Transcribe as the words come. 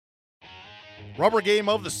Rubber game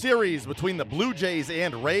of the series between the Blue Jays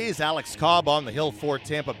and Rays. Alex Cobb on the hill for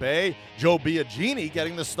Tampa Bay. Joe Biagini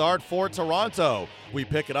getting the start for Toronto. We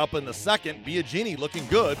pick it up in the second. Biagini looking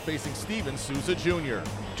good, facing Steven Souza Jr.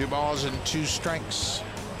 2 balls and 2 strikes.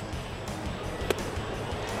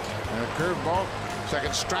 And a curveball.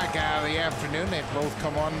 Second strikeout of the afternoon. They both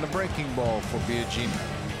come on the breaking ball for Biagini.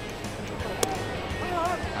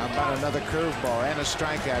 How about another curveball and a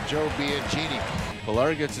strikeout? Joe Biagini.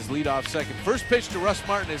 Pilar gets his lead off second. First pitch to Russ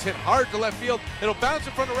Martin is hit hard to left field. It'll bounce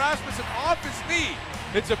in front of Rasmussen off his knee.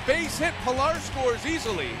 It's a base hit. Pilar scores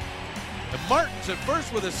easily. And Martin's at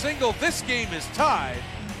first with a single. This game is tied.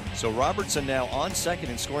 So Robertson now on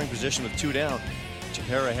second in scoring position with 2 down.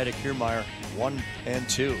 Chapera ahead of Kiermaier, 1 and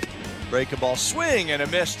 2. Break a ball, swing and a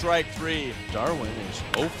miss, strike 3. Darwin is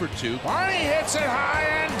 0 for 2. Barney hits it high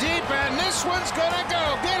and deep, and this one's gonna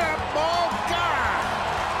go. Get up, ball,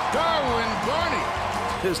 gone. Darwin Barney.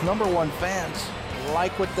 His number 1 fans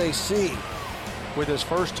like what they see with his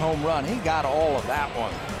first home run. He got all of that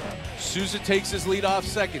one. Souza takes his lead off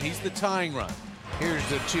second. He's the tying run. Here's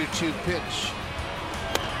the 2-2 pitch.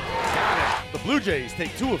 The Blue Jays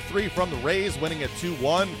take 2 of 3 from the Rays, winning at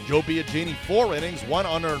 2-1. Joe Biagini, 4 innings, 1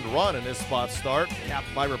 unearned run in his spot start,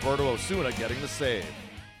 capped by Roberto Osuna getting the save.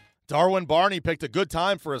 Darwin Barney picked a good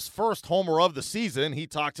time for his first homer of the season. He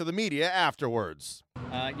talked to the media afterwards.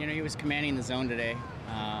 He was commanding the zone today,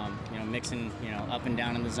 mixing, up and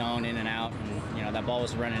down in the zone, in and out. And, that ball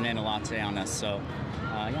was running in a lot today on us. So,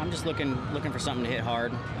 I'm just looking for something to hit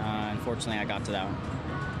hard. Unfortunately, I got to that one.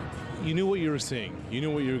 You knew what you were seeing. You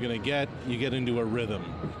knew what you were going to get. You get into a rhythm.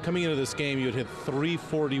 Coming into this game, you had hit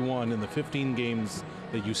 .341 in the 15 games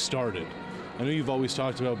that you started. I know you've always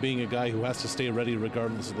talked about being a guy who has to stay ready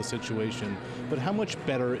regardless of the situation, but how much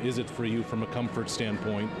better is it for you from a comfort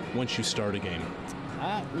standpoint once you start a game?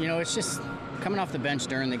 It's just coming off the bench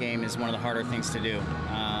during the game is one of the harder things to do.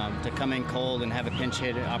 To come in cold and have a pinch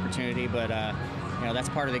hit opportunity, but that's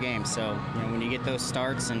part of the game. So, when you get those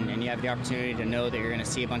starts and you have the opportunity to know that you're going to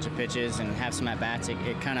see a bunch of pitches and have some at-bats,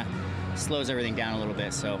 it kind of slows everything down a little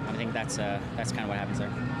bit. So I think that's kind of what happens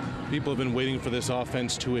there. People have been waiting for this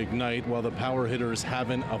offense to ignite while the power hitters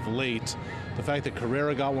haven't of late. The fact that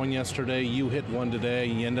Carrera got one yesterday, you hit one today,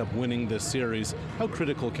 you end up winning this series. How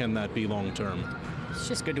critical can that be long term? It's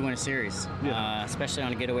just good to win a series, especially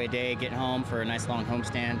on a getaway day, getting home for a nice long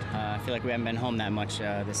homestand. I feel like we haven't been home that much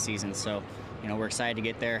this season, so we're excited to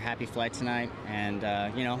get there. Happy flight tonight, and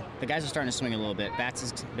the guys are starting to swing a little bit. Bats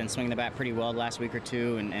has been swinging the bat pretty well the last week or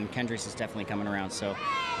two, and Kendricks is definitely coming around. So,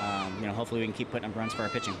 hopefully we can keep putting up runs for our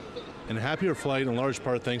pitching. And a happier flight in large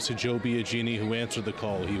part thanks to Joe Biagini, who answered the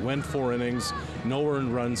call. He went 4 innings, no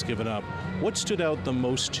earned runs given up. What stood out the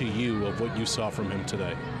most to you of what you saw from him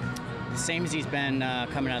today? The same as he's been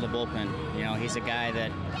coming out of the bullpen. He's a guy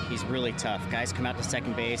that he's really tough. Guys come out to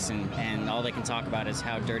second base and all they can talk about is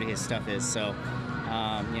how dirty his stuff is. So,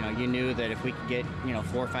 you knew that if we could get, 4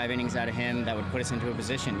 or 5 innings out of him, that would put us into a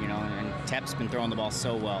position, and Tep's been throwing the ball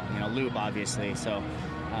so well. Lube, obviously. So,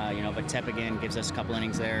 but Tep again gives us a couple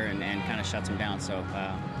innings there and kind of shuts him down. So,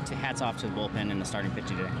 hats off to the bullpen and the starting pitch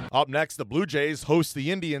today. Up next, the Blue Jays host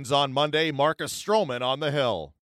the Indians on Monday. Marcus Stroman on the hill.